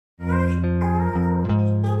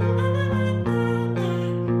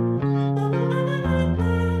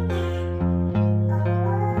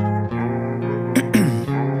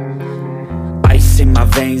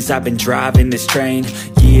veins, I've been driving this train.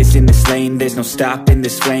 Years in this lane, there's no stopping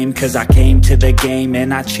this flame. Cause I came to the game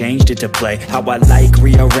and I changed it to play how I like,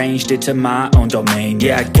 rearranged it to my own domain.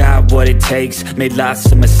 Yeah, I got what it takes, made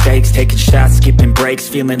lots of mistakes, taking shots, skipping breaks,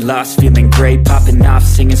 feeling lost, feeling great, popping off,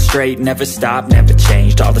 singing straight, never stopped, never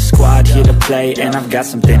changed. All the squad here to play, and I've got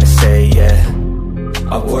something to say, yeah.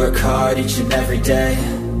 I work hard each and every day,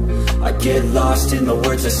 I get lost in the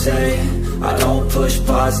words I say. I don't push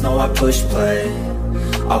pause, no I push play.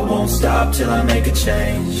 I won't stop till I make a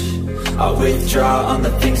change. I withdraw on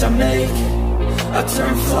the things I make. I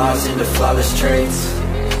turn flaws into flawless traits.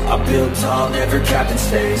 I build tall, never capped in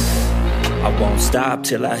space. I won't stop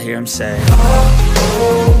till I hear him say, oh,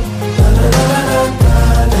 oh, la, la, la, la,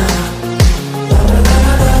 la, la.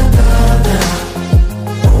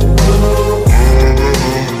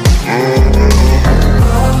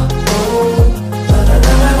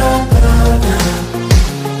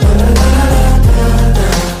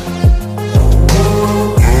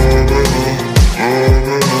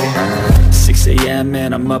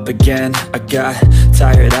 Man, I'm up again. I got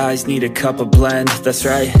tired eyes, need a cup of blend. That's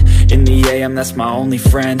right, in the AM, that's my only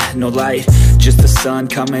friend. No light, just the sun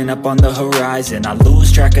coming up on the horizon. I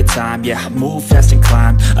lose track of time, yeah, I move fast and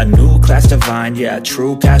climb a new class divine, yeah,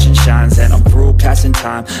 true passion shines. And I'm through passing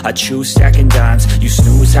time, I choose stacking dimes. You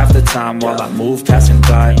snooze half the time while I move passing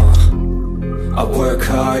by. I work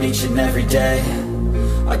hard each and every day,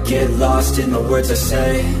 I get lost in the words I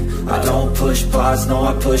say. I don't push pause, no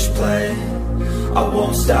I push play. I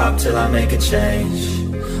won't stop till I make a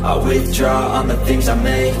change. I withdraw on the things I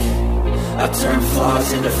make. I turn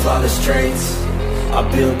flaws into flawless traits. I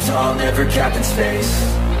build tall, never capped in space.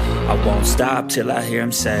 I won't stop till I hear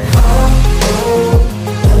him say, oh, oh,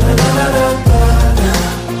 la, la, la, la, la.